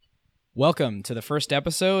Welcome to the first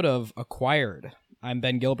episode of Acquired. I'm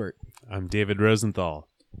Ben Gilbert. I'm David Rosenthal.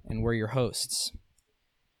 And we're your hosts.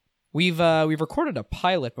 We've recorded a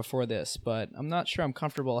pilot before this, but I'm not sure I'm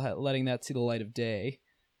comfortable letting that see the light of day.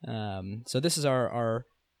 So this is our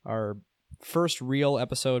first real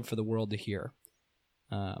episode for the world to hear.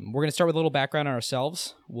 We're going to start with a little background on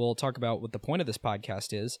ourselves. We'll talk about what the point of this podcast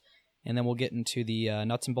is, and then we'll get into the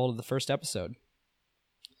nuts and bolts of the first episode.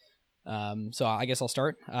 So I guess I'll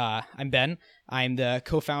start. I'm Ben. I'm the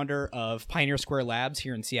co-founder of Pioneer Square Labs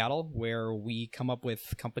here in Seattle, where we come up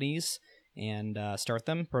with companies and start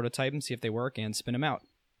them, prototype them, see if they work, and spin them out.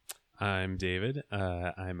 I'm David.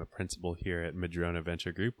 I'm a principal here at Madrona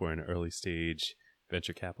Venture Group. We're an early stage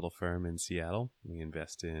venture capital firm in Seattle. We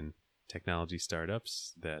invest in technology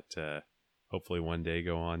startups that hopefully one day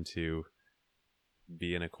go on to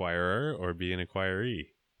be an acquirer or be an acquiree.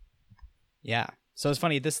 Yeah. So it's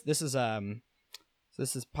funny. This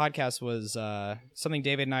podcast was something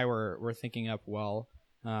David and I were thinking up while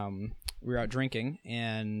we were out drinking,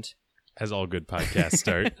 and as all good podcasts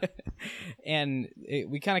start. And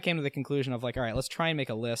we kind of came to the conclusion of like, all right, let's try and make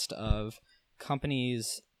a list of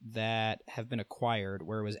companies that have been acquired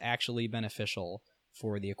where it was actually beneficial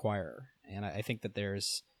for the acquirer. And I think that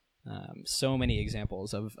there's so many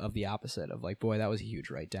examples of the opposite of like, boy, that was a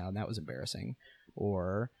huge write-down. That was embarrassing.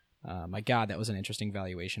 Or my God, that was an interesting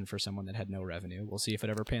valuation for someone that had no revenue. We'll see if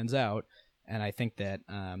it ever pans out. And I think that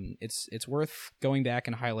it's worth going back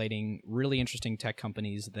and highlighting really interesting tech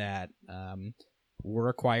companies that were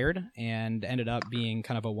acquired and ended up being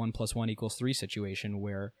kind of a 1 + 1 = 3 situation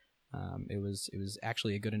where it was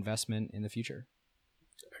actually a good investment in the future.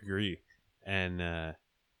 Agree. And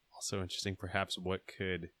also interesting, perhaps, what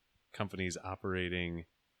could companies operating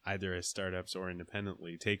either as startups or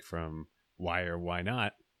independently take from why or why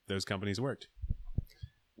not those companies worked.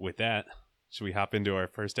 With that, should we hop into our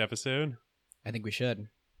first episode? I think we should.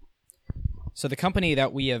 So the company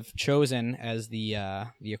that we have chosen as the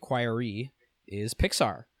acquiree is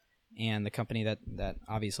Pixar, and the company that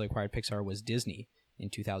obviously acquired Pixar was Disney in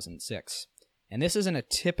 2006. And this isn't a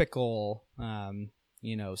typical,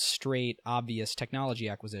 straight obvious technology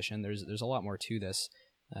acquisition. There's a lot more to this.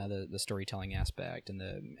 The storytelling aspect and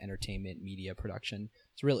the entertainment media production.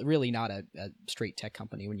 It's really not a straight tech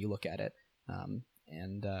company when you look at it.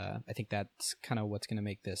 And I think that's kind of what's going to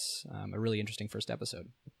make this a really interesting first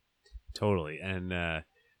episode. Totally. And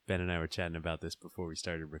Ben and I were chatting about this before we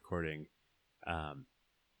started recording.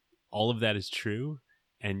 All of that is true.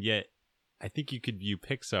 And yet I think you could view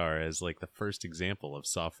Pixar as like the first example of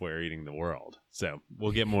software eating the world. So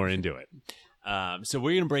we'll get more into it. So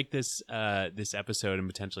we're going to break this episode and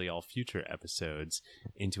potentially all future episodes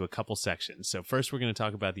into a couple sections. So first, we're going to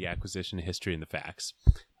talk about the acquisition history and the facts.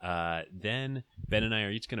 Then Ben and I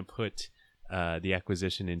are each going to put the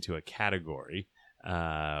acquisition into a category.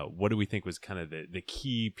 What do we think was kind of the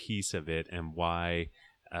key piece of it, and why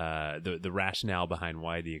the rationale behind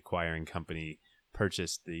why the acquiring company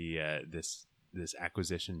purchased this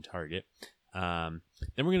acquisition target. Then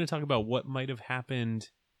we're going to talk about what might have happened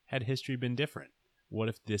had history been different. What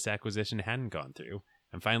if this acquisition hadn't gone through?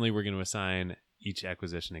 And finally, we're going to assign each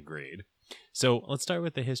acquisition a grade. So let's start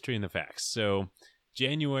with the history and the facts. So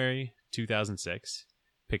January 2006,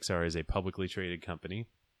 Pixar is a publicly traded company.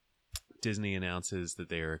 Disney announces that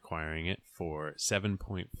they are acquiring it for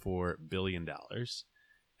 $7.4 billion,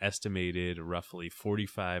 estimated roughly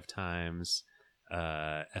 45 times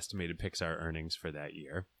estimated Pixar earnings for that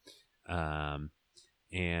year.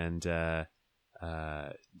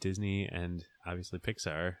 Disney and obviously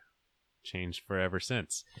Pixar changed forever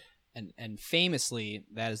since. And famously,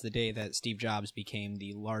 that is the day that Steve Jobs became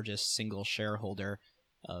the largest single shareholder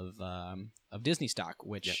of Disney stock,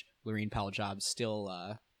 which yep. Laurene Powell Jobs still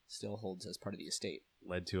holds as part of the estate.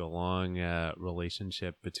 Led to a long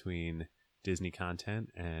relationship between Disney content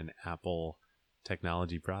and Apple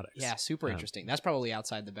technology products. Yeah, super interesting. That's probably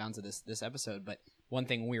outside the bounds of this episode, but one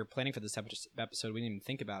thing when we were planning for this episode we didn't even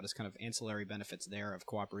think about is kind of ancillary benefits there of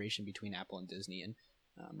cooperation between Apple and Disney and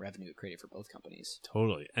revenue it created for both companies.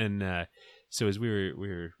 Totally. And so as we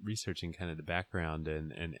were researching kind of the background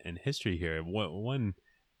and history here, one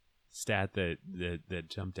stat that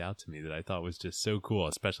jumped out to me that I thought was just so cool,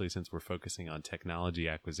 especially since we're focusing on technology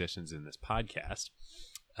acquisitions in this podcast.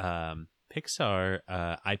 Pixar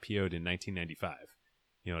IPO'd in 1995.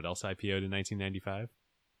 You know what else IPO'd in 1995?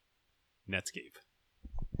 Netscape.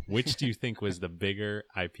 Which do you think was the bigger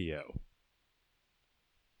IPO?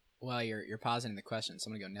 Well, you're positing the question, so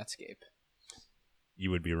I'm going to go Netscape.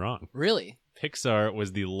 You would be wrong. Really? Pixar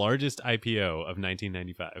was the largest IPO of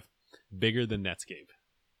 1995. Bigger than Netscape.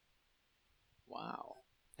 Wow.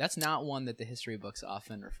 That's not one that the history books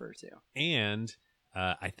often refer to. And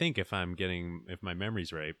I think if my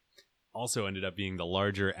memory's right, also ended up being the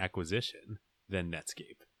larger acquisition than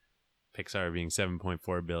Netscape. Pixar being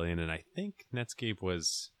 $7.4 billion, and I think Netscape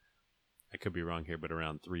was, I could be wrong here, but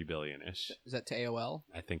around $3 billion-ish. Is that to AOL?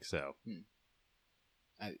 I think so.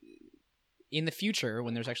 In the future,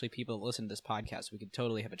 when there's actually people that listen to this podcast, we could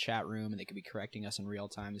totally have a chat room, and they could be correcting us in real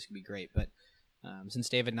time. This could be great. But since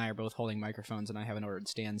David and I are both holding microphones, and I haven't ordered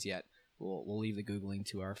stands yet, we'll leave the Googling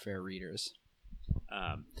to our fair readers.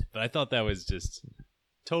 But I thought that was just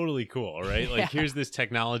totally cool, right? Like, here's this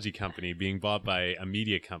technology company being bought by a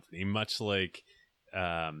media company, much like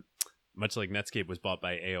Netscape was bought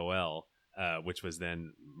by AOL, which was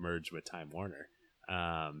then merged with Time Warner.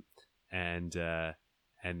 And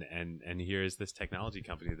here is this technology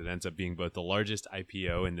company that ends up being both the largest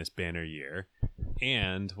IPO in this banner year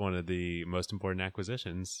and one of the most important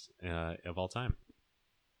acquisitions of all time.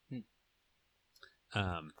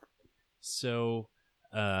 So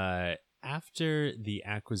after the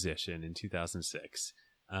acquisition in 2006,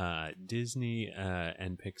 Disney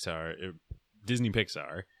Pixar,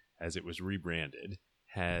 as it was rebranded,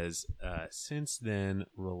 has since then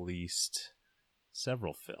released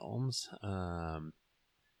several films.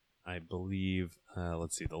 I believe,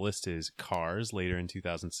 let's see, the list is Cars later in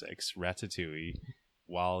 2006, Ratatouille,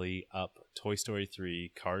 WALL-E, Up, Toy Story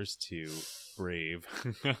 3, Cars 2, Brave,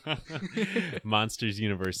 Monsters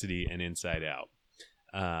University, and Inside Out.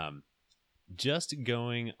 Just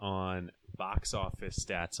going on box office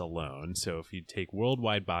stats alone, so if you take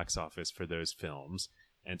worldwide box office for those films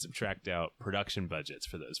and subtract out production budgets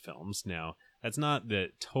for those films, now that's not the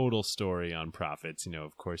total story on profits.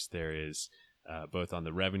 Of course, there is both on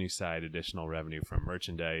the revenue side, additional revenue from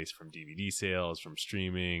merchandise, from DVD sales, from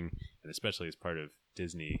streaming, and especially as part of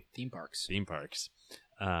Disney theme parks.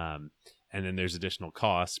 And then there's additional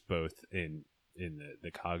costs, both in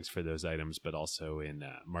the COGS for those items, but also in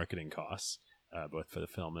marketing costs, both for the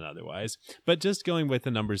film and otherwise. But just going with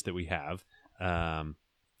the numbers that we have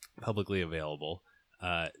publicly available,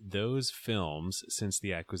 those films since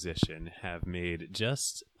the acquisition have made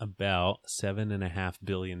just about $7.5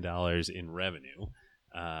 billion in revenue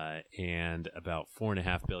and about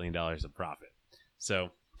 $4.5 billion of profit.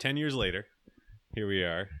 So 10 years later, here we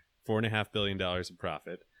are, $4.5 billion of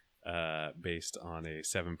profit based on a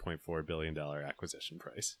 $7.4 billion acquisition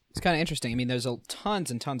price. It's kind of interesting. I mean, there's tons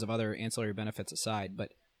and tons of other ancillary benefits aside, but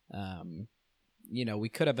we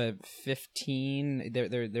could have a 15.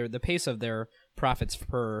 The pace of their profits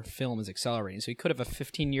per film is accelerating, so we could have a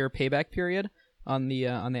 15-year payback period on the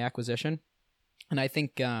acquisition. And I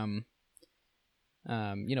think we'll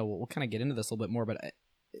kind of get into this a little bit more, but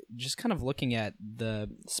just kind of looking at the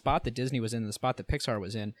spot that Disney was in, the spot that Pixar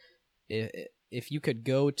was in, if you could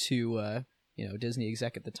go to Disney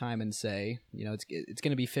exec at the time and say, it's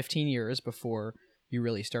going to be 15 years before you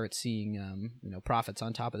really start seeing profits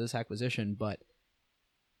on top of this acquisition, but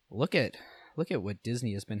look at what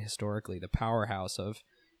Disney has been historically, the powerhouse of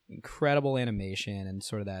incredible animation and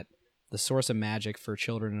sort of the source of magic for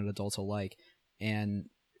children and adults alike, and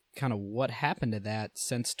kind of what happened to that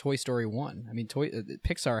since Toy Story 1. I mean,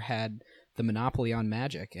 Pixar had the monopoly on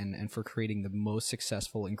magic and for creating the most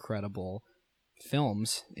successful, incredible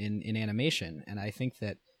films in animation. And I think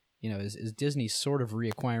that, is Disney sort of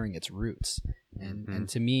reacquiring its roots. And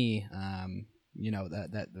to me,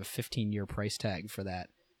 that the 15-year price tag for that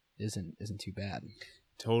isn't too bad.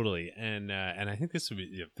 Totally. And I think this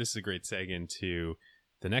is a great seg into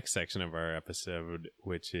the next section of our episode,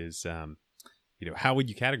 which is how would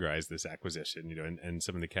you categorize this acquisition? And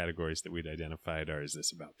some of the categories that we'd identified are: is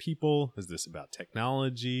this about people? Is this about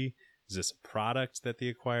technology? Is this a product that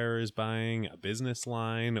the acquirer is buying, a business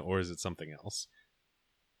line, or is it something else?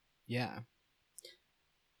 Yeah.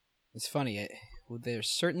 It's funny. There's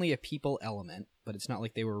certainly a people element, but it's not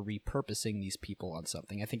like they were repurposing these people on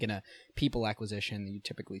something. I think in a people acquisition, you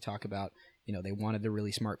typically talk about, they wanted the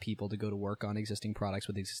really smart people to go to work on existing products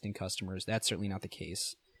with existing customers. That's certainly not the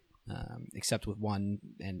case, except with one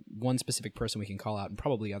specific person we can call out, and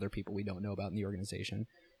probably other people we don't know about in the organization.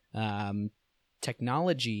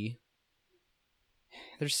 Technology,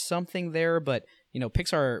 there's something there, but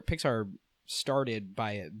Pixar started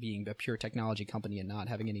by it being a pure technology company and not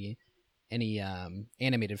having any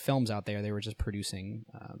animated films out there. They were just producing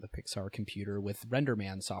the Pixar computer with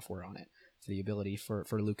RenderMan software on it, so the ability for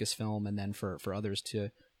Lucasfilm and then for others to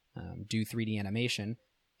do 3D animation.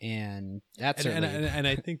 And that's and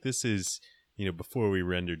I think this is, before we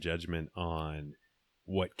render judgment on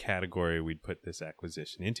what category we'd put this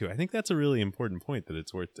acquisition into, I think that's a really important point that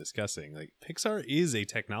it's worth discussing. Like, Pixar is a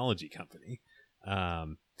technology company,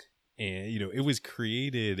 And, it was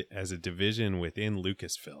created as a division within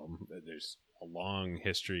Lucasfilm. There's a long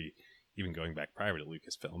history, even going back prior to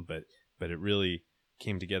Lucasfilm, but it really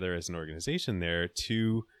came together as an organization there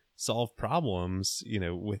to solve problems,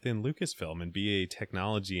 within Lucasfilm and be a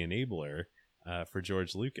technology enabler for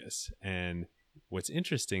George Lucas. And what's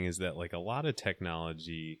interesting is that, like a lot of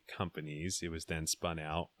technology companies, it was then spun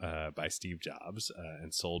out by Steve Jobs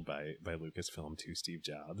and sold by Lucasfilm to Steve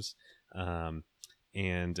Jobs.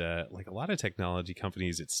 And like a lot of technology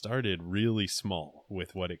companies, it started really small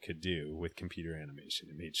with what it could do with computer animation.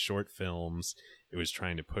 It made short films. It was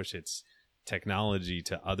trying to push its technology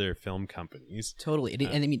to other film companies. Totally.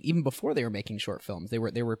 And I mean, even before they were making short films, they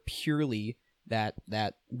were purely that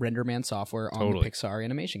RenderMan software on the Pixar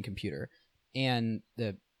animation computer. And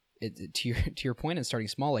to your point in starting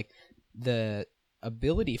small, like the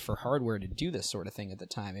ability for hardware to do this sort of thing at the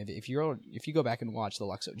time. If you go back and watch the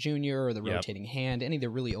Luxo Junior or the rotating hand, any of the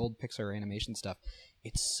really old Pixar animation stuff,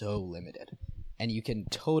 it's so limited, and you can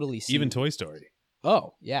totally see even Toy Story.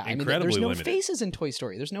 Oh yeah, Incredibly I mean, there's no limited. faces in Toy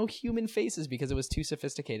Story. There's no human faces because it was too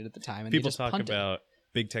sophisticated at the time. And People they just talk punted. about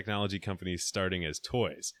big technology companies starting as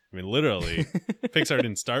toys. I mean, literally, Pixar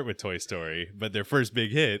didn't start with Toy Story, but their first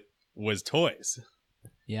big hit was toys.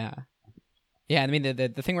 Yeah. Yeah, I mean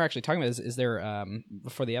the thing we're actually talking about is there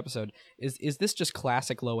before the episode is this just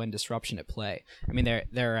classic low end disruption at play? I mean they're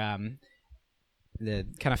the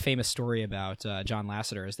kind of famous story about John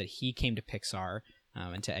Lasseter is that he came to Pixar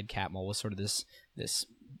and to Ed Catmull with sort of this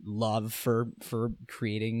love for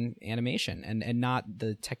creating animation and not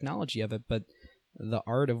the technology of it, but the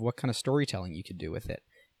art of what kind of storytelling you could do with it.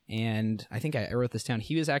 And I think I wrote this down.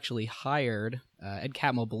 He was actually hired. Ed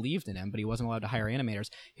Catmull believed in him, but he wasn't allowed to hire animators.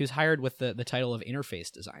 He was hired with the title of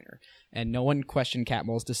interface designer. And no one questioned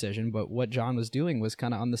Catmull's decision, but what John was doing was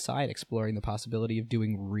kind of on the side exploring the possibility of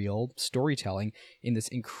doing real storytelling in this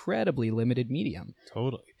incredibly limited medium.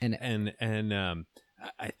 Totally. And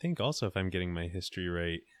I think also, if I'm getting my history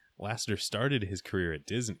right, Lasseter started his career at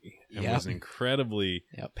Disney and was an incredibly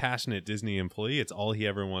passionate Disney employee. It's all he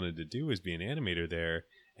ever wanted to do was be an animator there.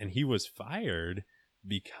 And he was fired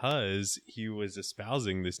because he was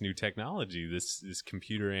espousing this new technology, this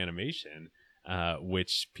computer animation,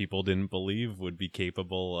 which people didn't believe would be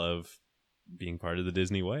capable of being part of the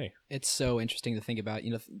Disney way. It's so interesting to think about,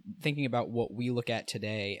 thinking about what we look at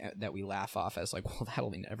today that we laugh off as like, well,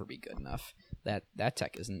 that'll never be good enough. That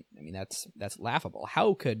tech isn't, I mean, that's laughable.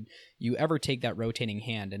 How could you ever take that rotating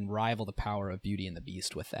hand and rival the power of Beauty and the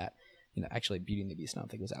Beast with that? Actually, Beauty and the Beast, I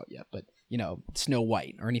don't think was out yet, but Snow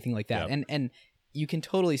White or anything like that. Yep. And you can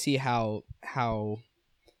totally see how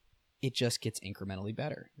it just gets incrementally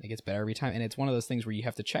better. It gets better every time. And it's one of those things where you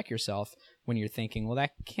have to check yourself when you're thinking, well,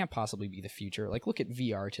 that can't possibly be the future. Like, look at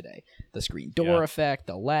VR today. The screen door effect,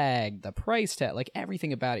 the lag, the price tag, like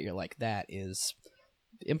everything about it, you're like, that is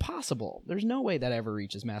impossible. There's no way that ever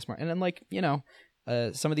reaches mass market. And then, like,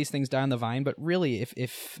 some of these things die on the vine, but really,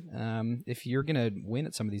 if you're gonna win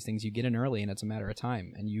at some of these things, you get in early, and it's a matter of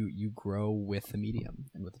time, and you grow with the medium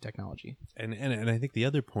and with the technology. And I think the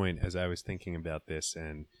other point, as I was thinking about this,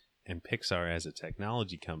 and Pixar as a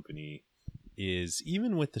technology company, is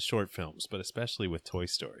even with the short films, but especially with Toy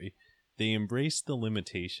Story, they embraced the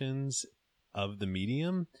limitations of the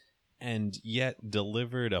medium, and yet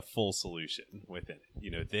delivered a full solution within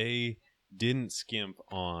it. They didn't skimp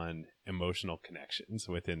on emotional connections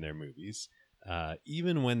within their movies,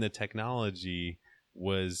 even when the technology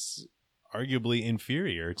was arguably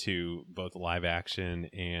inferior to both live action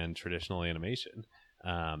and traditional animation.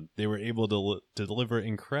 They were able to deliver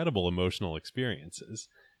incredible emotional experiences.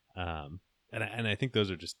 And I think those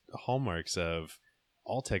are just hallmarks of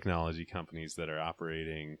all technology companies that are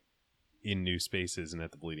operating in new spaces and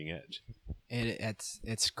at the bleeding edge. And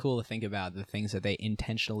it's cool to think about the things that they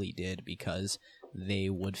intentionally did because they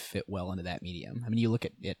would fit well into that medium. I mean, you look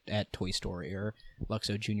at Toy Story or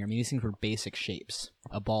Luxo Junior. I mean, these things were basic shapes.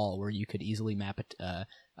 A ball where you could easily map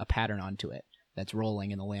a pattern onto it that's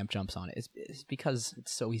rolling and the lamp jumps on it. It's because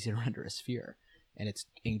it's so easy to render a sphere. And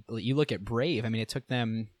you look at Brave. I mean, it took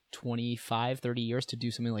them 25, 30 years to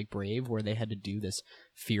do something like Brave, where they had to do this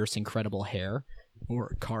fierce, incredible hair,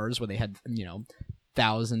 or Cars, where they had,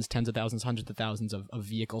 thousands, tens of thousands, hundreds of thousands of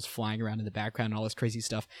vehicles flying around in the background and all this crazy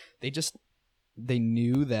stuff. They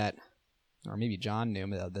knew that, or maybe John knew,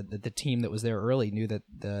 that the team that was there early knew that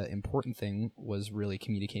the important thing was really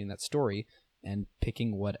communicating that story and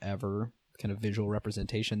picking whatever kind of visual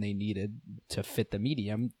representation they needed to fit the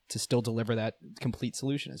medium to still deliver that complete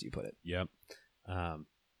solution, as you put it. Yep.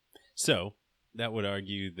 So that would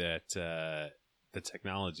argue that the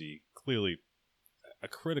technology, clearly a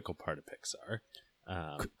critical part of Pixar.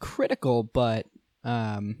 Critical, but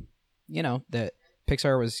that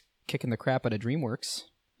Pixar was kicking the crap out of DreamWorks.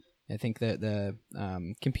 I think that the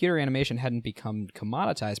computer animation hadn't become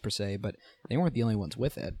commoditized per se, but they weren't the only ones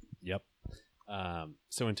with it. Yep.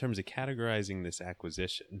 So in terms of categorizing this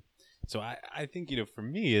acquisition, so I think, for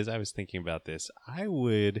me, as I was thinking about this, I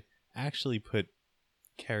would actually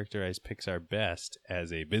characterize Pixar best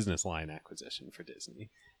as a business line acquisition for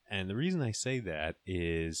Disney. And the reason I say that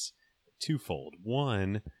is twofold.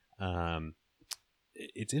 One,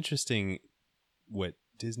 it's interesting what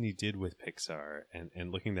Disney did with Pixar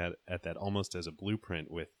and looking at that almost as a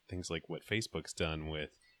blueprint with things like what Facebook's done with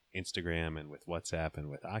Instagram and with WhatsApp and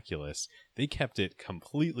with Oculus. They kept it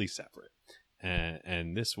completely separate.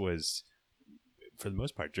 And this was, for the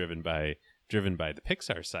most part, driven by the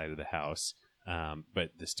Pixar side of the house.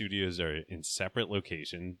 But the studios are in separate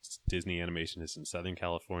locations. Disney Animation is in Southern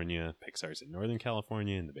California. Pixar's in Northern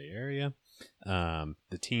California in the Bay Area.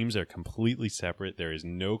 The teams are completely separate. There is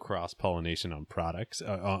no cross-pollination on projects.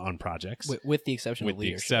 With the exception of leadership. With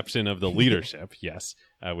the exception of the leadership, yes,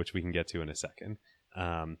 which we can get to in a second.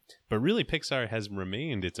 But really, Pixar has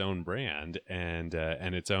remained its own brand and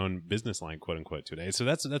its own business line, quote unquote, today. So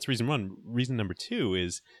that's reason one. Reason number two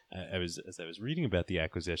is, as I was reading about the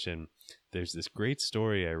acquisition, there's this great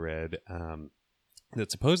story I read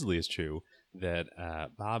that supposedly is true, that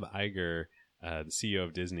Bob Iger, the CEO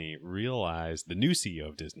of Disney, realized, the new CEO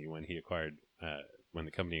of Disney, when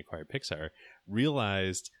the company acquired Pixar,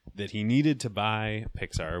 realized that he needed to buy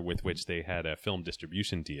Pixar, with which they had a film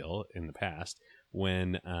distribution deal in the past,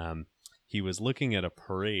 when he was looking at a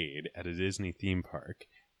parade at a Disney theme park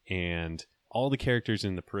and all the characters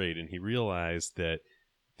in the parade, and he realized that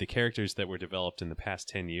the characters that were developed in the past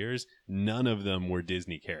 10 years, none of them were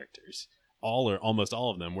Disney characters. All or almost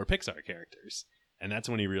all of them were Pixar characters. And that's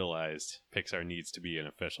when he realized Pixar needs to be an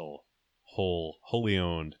official, wholly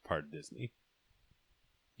owned part of Disney.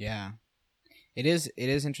 Yeah. It is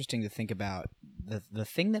interesting to think about the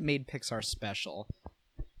thing that made Pixar special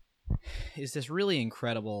is this really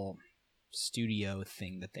incredible studio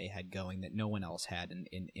thing that they had going that no one else had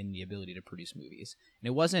in the ability to produce movies. And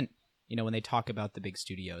it wasn't, when they talk about the big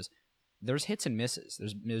studios, there's hits and misses.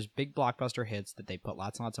 There's big blockbuster hits that they put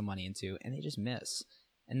lots and lots of money into, and they just miss.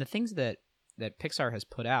 And the things that Pixar has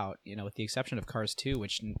put out, with the exception of Cars 2,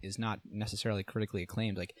 which is not necessarily critically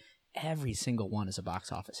acclaimed, like every single one is a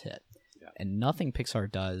box office hit. Yeah. And nothing Pixar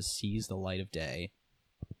does sees the light of day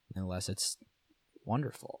unless it's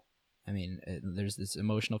wonderful. I mean, there's this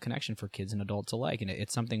emotional connection for kids and adults alike, and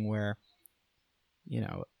it's something where,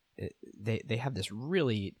 they have this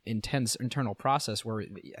really intense internal process where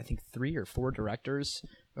I think 3 or 4 directors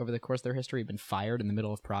over the course of their history have been fired in the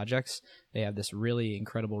middle of projects. They have this really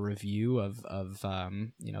incredible review of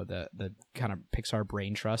the kind of Pixar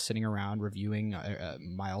brain trust sitting around reviewing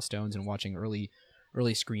milestones and watching early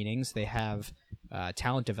screenings. They have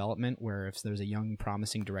talent development, where if there's a young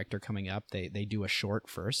promising director coming up, they do a short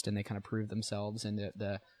first and they kind of prove themselves in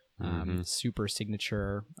the super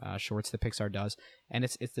signature shorts that Pixar does. And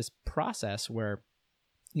it's this process where,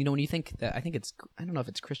 when you think that, I don't know if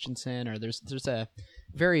it's Christensen or there's a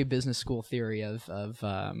very business school theory of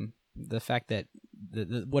the fact that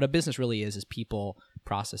what a business really is people,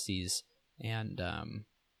 processes, and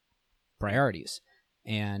priorities.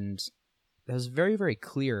 And that was very, very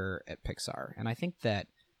clear at Pixar. And I think that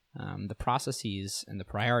the processes and the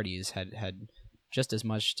priorities had just as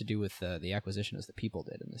much to do with the acquisition as the people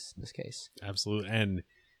did in this case. Absolutely. And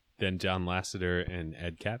then John Lasseter and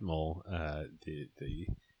Ed Catmull, the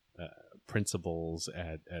principals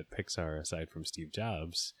at Pixar, aside from Steve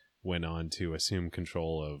Jobs, went on to assume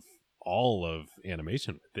control of all of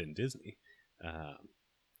animation within Disney.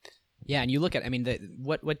 Yeah, and you look at,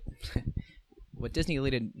 what Disney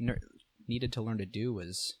needed to learn to do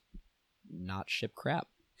was not ship crap.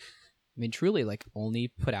 Truly, only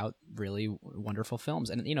put out really wonderful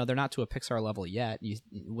films. And, they're not to a Pixar level yet.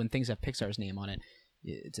 When things have Pixar's name on it,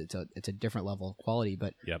 it's a different level of quality.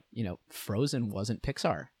 But, yep. Frozen wasn't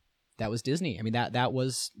Pixar. That was Disney. That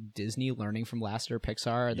was Disney learning from Lasseter,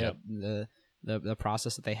 Pixar, yep. the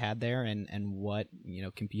process that they had there and what,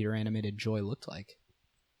 computer animated joy looked like.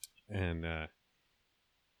 And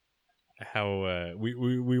how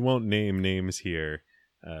we won't name names here.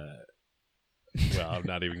 Well, I'm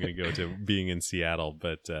not even going to go to being in Seattle,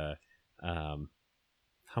 but how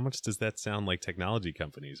much does that sound like technology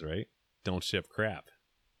companies, right? Don't ship crap.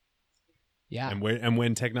 Yeah. And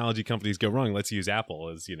when technology companies go wrong, let's use Apple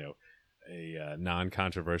as, a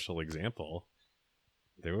non-controversial example.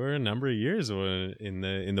 There were a number of years in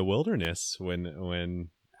the wilderness when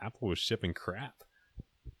Apple was shipping crap.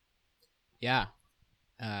 Yeah.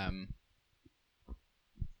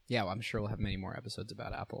 Yeah, well, I'm sure we'll have many more episodes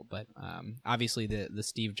about Apple, but obviously the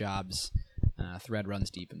Steve Jobs thread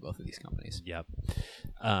runs deep in both of these companies. Yep.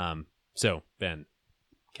 So, Ben,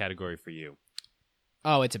 category for you.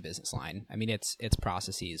 Oh, it's a business line. I mean, it's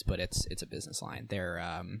processes, but it's a business line.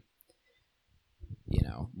 They're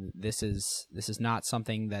this is not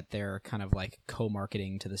something that they're kind of like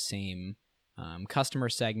co-marketing to the same customer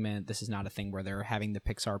segment. This is not a thing where they're having the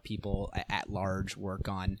Pixar people at large work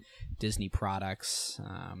on Disney products.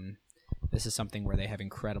 This is something where they have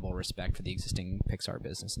incredible respect for the existing Pixar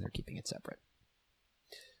business, and they're keeping it separate.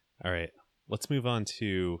 All right, let's move on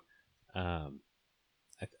to I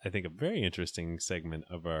think a very interesting segment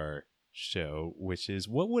of our show, which is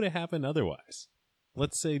what would have happened otherwise.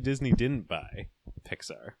 Let's say Disney didn't buy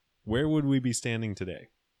Pixar. Where would we be standing today?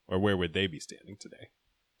 Or where would they be standing today?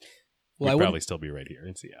 Well, We'd probably still be right here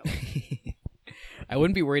in Seattle. I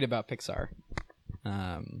wouldn't be worried about Pixar,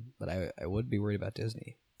 but I would be worried about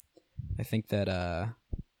Disney. I think that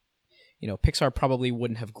Pixar probably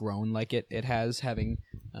wouldn't have grown like it has, having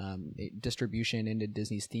distribution into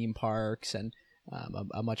Disney's theme parks and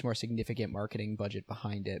a much more significant marketing budget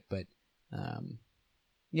behind it. But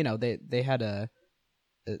they had a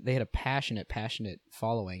passionate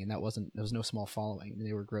following, and there was no small following.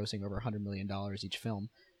 They were grossing over $100 million each film.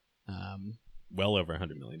 Well over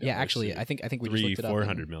 $100 million. Yeah, actually, I think we just looked it up.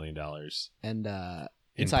 $400 million. And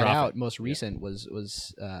Inside Out, most recent, was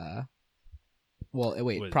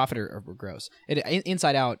profit or gross.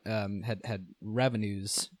 Inside Out had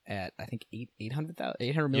revenues at, I think,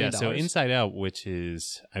 $800 million. Yeah, so Inside Out, which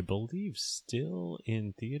is, I believe, still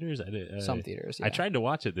in theaters. Some theaters, yeah. I tried to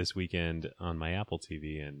watch it this weekend on my Apple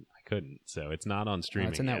TV, and I couldn't. So it's not on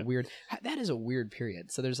streaming. It's in that weird. That is a weird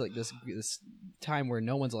period. So there's like this time where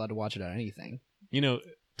no one's allowed to watch it on anything.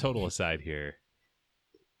 Total aside here.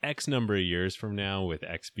 X number of years from now, with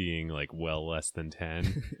X being like well less than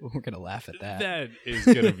 10, we're gonna laugh at that. That is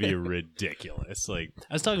gonna be ridiculous. Like,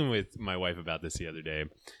 I was talking with my wife about this the other day,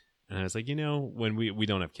 and I was like, when we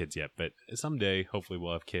don't have kids yet, but someday, hopefully,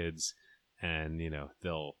 we'll have kids, and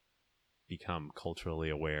they'll become culturally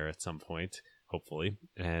aware at some point, hopefully.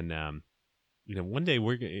 And one day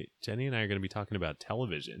Jenny and I are gonna be talking about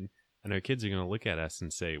television, and our kids are gonna look at us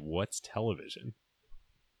and say, "What's television?"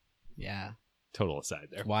 Yeah. Total aside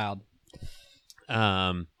there. Wild.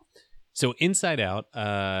 So Inside Out,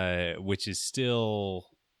 which is still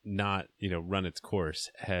not, run its course,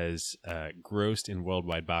 has grossed in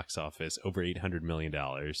worldwide box office over $800 million,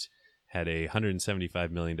 had a $175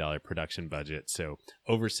 million production budget, so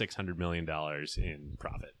over $600 million in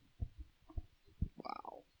profit.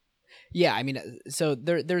 Wow. Yeah, I mean, so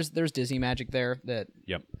there's Disney magic there that.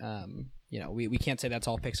 Yep. We can't say that's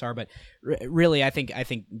all Pixar, but really, I think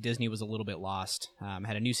Disney was a little bit lost.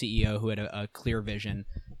 Had a new CEO who had a clear vision,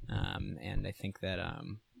 and I think that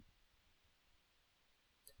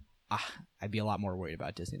I'd be a lot more worried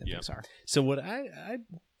about Disney than Pixar. So what I'd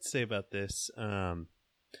say about this,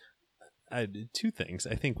 two things.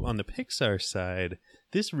 I think on the Pixar side,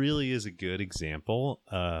 this really is a good example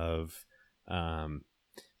of,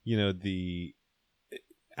 the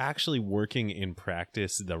actually working in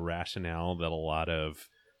practice the rationale that a lot of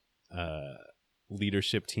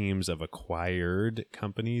leadership teams of acquired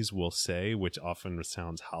companies will say, which often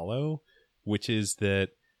sounds hollow, which is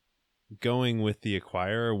that going with the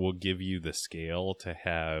acquirer will give you the scale to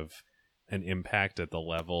have an impact at the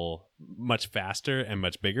level much faster and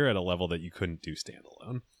much bigger at a level that you couldn't do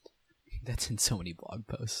standalone. That's in so many blog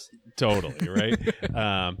posts. Totally, right?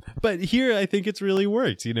 But here I think it's really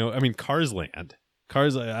worked. Cars Land.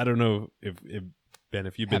 Cars, I don't know if Ben,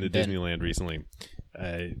 if you've been to Disneyland recently.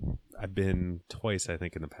 I've been twice, I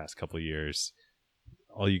think, in the past couple of years.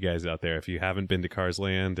 All you guys out there, if you haven't been to Cars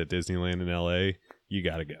Land at Disneyland in LA, you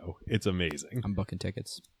got to go. It's amazing. I'm booking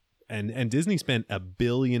tickets. And Disney spent $1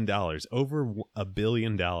 billion, over $1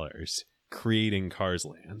 billion, creating Cars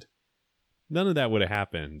Land. None of that would have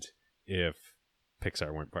happened if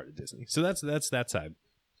Pixar weren't part of Disney. So that's that side.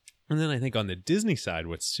 And then I think on the Disney side,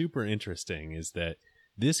 what's super interesting is that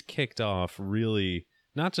this kicked off really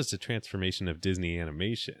not just a transformation of Disney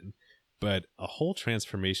animation, but a whole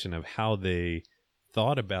transformation of how they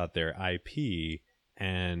thought about their IP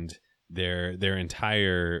and their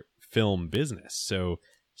entire film business. So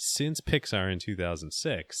since Pixar in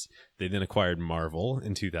 2006, they then acquired Marvel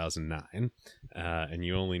in 2009. And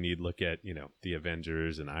you only need look at, the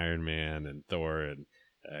Avengers and Iron Man and Thor and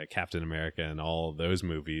Captain America and all of those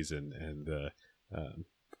movies and the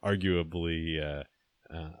arguably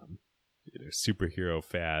superhero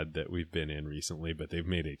fad that we've been in recently, but they've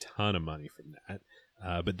made a ton of money from that.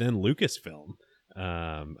 But then Lucasfilm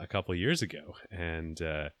a couple years ago, and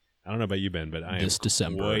I don't know about you, Ben, but I am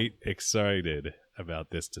December. quite excited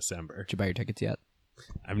about this December. Did you buy your tickets yet?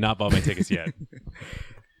 I've not bought my tickets yet.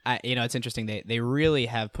 It's interesting. They really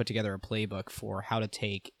have put together a playbook for how to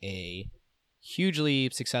take a hugely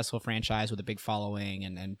successful franchise with a big following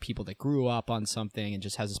and people that grew up on something and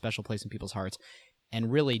just has a special place in people's hearts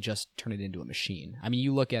and really just turn it into a machine. I mean,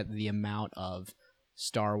 you look at the amount of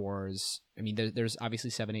Star Wars. I mean, there's obviously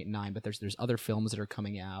 7, 8, and 9, but there's other films that are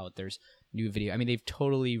coming out. There's new video. I mean, they've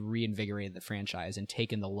totally reinvigorated the franchise and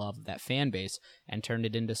taken the love of that fan base and turned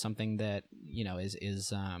it into something that, you know,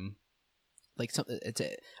 is like it's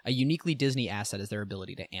a uniquely Disney asset is their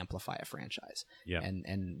ability to amplify a franchise. Yeah.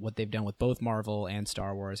 And what they've done with both Marvel and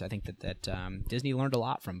Star Wars, I think that Disney learned a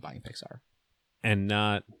lot from buying Pixar. And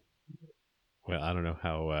not, well, I don't know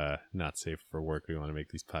how not safe for work we want to make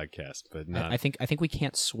these podcasts, but not. I think we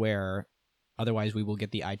can't swear, otherwise we will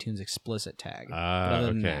get the iTunes explicit tag. But other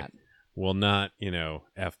than that, well, not, you know,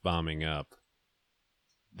 F-bombing up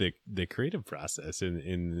the creative process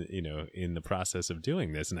in the process of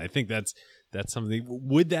doing this. And I think that's something.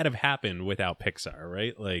 Would that have happened without Pixar,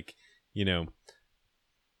 right? Like, you know,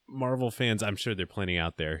 Marvel fans, I'm sure there are plenty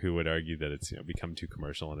out there who would argue that it's, you know, become too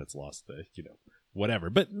commercial and it's lost the, you know, whatever.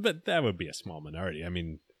 But that would be a small minority. I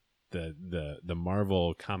mean, the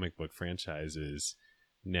Marvel comic book franchises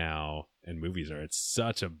now and movies are at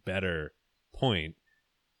such a better point,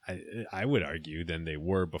 I would argue, than they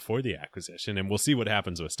were before the acquisition. And we'll see what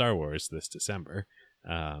happens with Star Wars this December.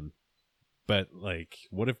 But like,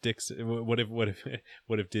 what if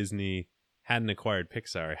Disney hadn't acquired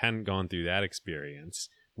Pixar, hadn't gone through that experience?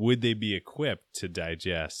 Would they be equipped to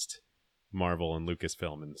digest Marvel and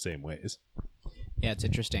Lucasfilm in the same ways? Yeah, it's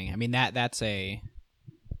interesting. I mean, it's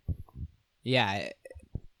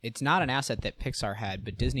not an asset that Pixar had,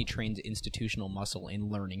 but Disney trains institutional muscle in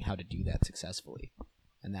learning how to do that successfully.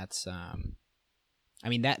 And that's, I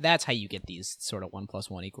mean, that's how you get these sort of 1 +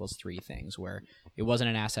 1 = 3 things, where it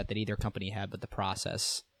wasn't an asset that either company had, but the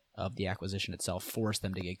process of the acquisition itself forced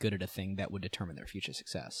them to get good at a thing that would determine their future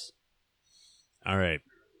success. All right.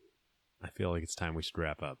 I feel like it's time we should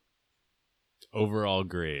wrap up. Overall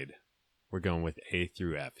grade, we're going with A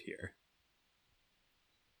through F here.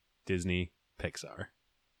 Disney, Pixar.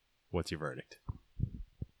 What's your verdict?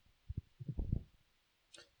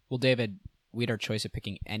 Well, David, we had our choice of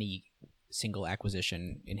picking any single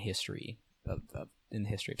acquisition in history in the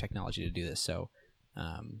history of technology to do this. So,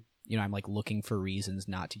 you know, I'm like looking for reasons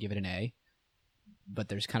not to give it an A, but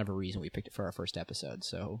there's kind of a reason we picked it for our first episode.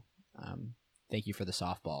 So, thank you for the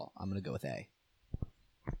softball. I'm going to go with A.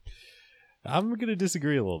 I'm going to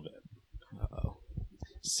disagree a little bit. Uh-oh.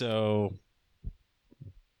 So,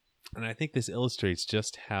 and I think this illustrates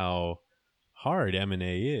just how hard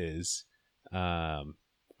M&A is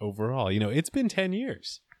overall. You know, it's been 10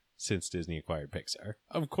 years since Disney acquired Pixar.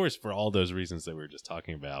 Of course, for all those reasons that we were just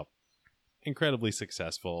talking about. Incredibly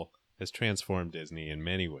successful, has transformed Disney in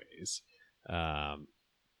many ways.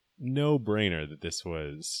 No brainer that this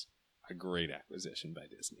was a great acquisition by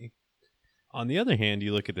Disney. On the other hand,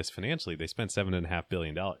 you look at this financially, they spent $7.5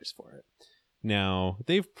 billion for it. Now,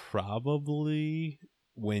 they've probably,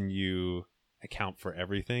 when you account for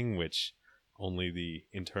everything, which only the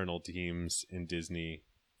internal teams in Disney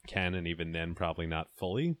can, and even then probably not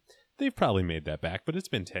fully, they've probably made that back, but it's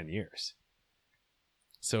been 10 years.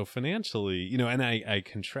 So financially, you know, and I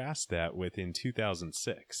contrast that with in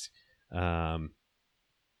 2006, Facebook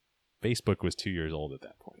was 2 years old at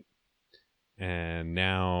that point. And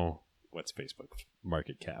now, what's Facebook's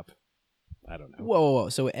market cap? I don't know. Whoa.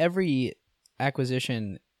 So every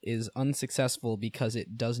acquisition is unsuccessful because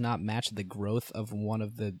it does not match the growth of one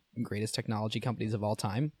of the greatest technology companies of all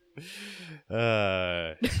time?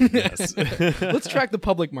 Yes. Let's track the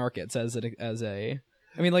public markets as a.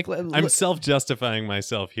 I mean, like, I'm self-justifying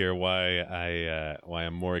myself here why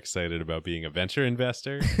I'm more excited about being a venture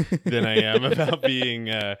investor than I am about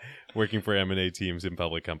being working for M&A teams in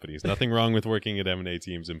public companies. Nothing wrong with working at M&A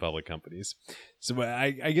teams in public companies. So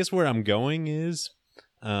I guess where I'm going is,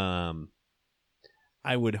 I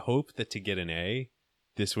would hope that to get an A,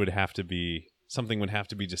 something would have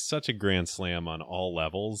to be just such a grand slam on all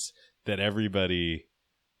levels that everybody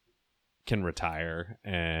can retire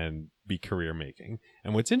and be career making.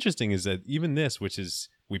 And what's interesting is that even this, which is,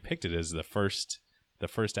 we picked it as the first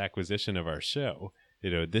acquisition of our show,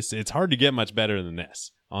 you know, it's hard to get much better than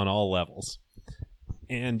this on all levels.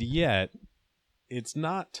 And yet it's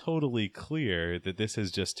not totally clear that this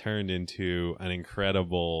has just turned into an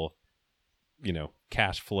incredible, you know,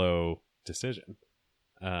 cash flow decision,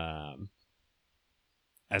 as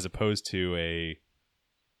opposed to a,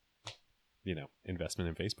 you know, investment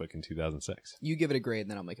in Facebook in 2006. You give it a grade, and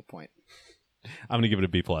then I'll make a point. I'm gonna give it a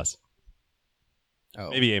B plus, Oh,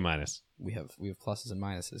 maybe A minus. we have pluses and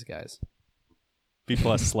minuses, guys. B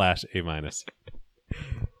plus / A minus.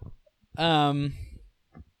 The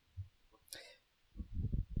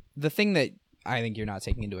thing that I think you're not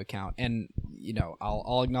taking into account, and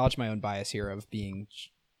I'll acknowledge my own bias here of being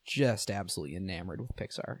just absolutely enamored with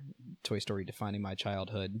Pixar. Toy Story defining my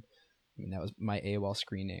childhood. I mean, that was my AOL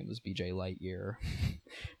screen name was BJ Lightyear.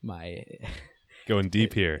 My Going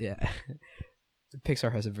deep here. Yeah,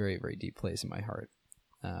 Pixar has a very, very deep place in my heart.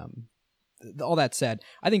 All that said,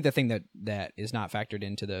 I think the thing that is not factored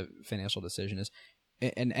into the financial decision is,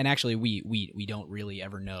 and actually we don't really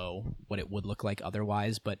ever know what it would look like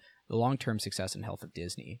otherwise, but the long-term success and health of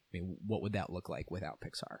Disney. I mean, what would that look like without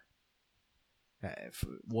Pixar?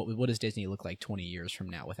 What does Disney look like 20 years from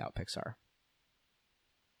now without Pixar?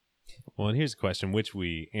 Well, and here's a question which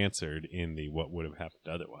we answered in the what would have happened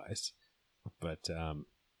otherwise. But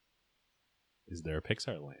is there a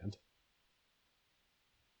Pixar land?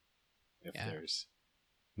 If there's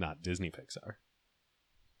not Disney Pixar.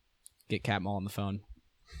 Get Catmull on the phone.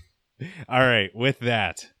 All right, with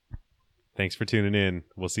that, thanks for tuning in.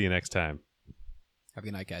 We'll see you next time. Have a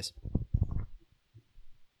good night, guys.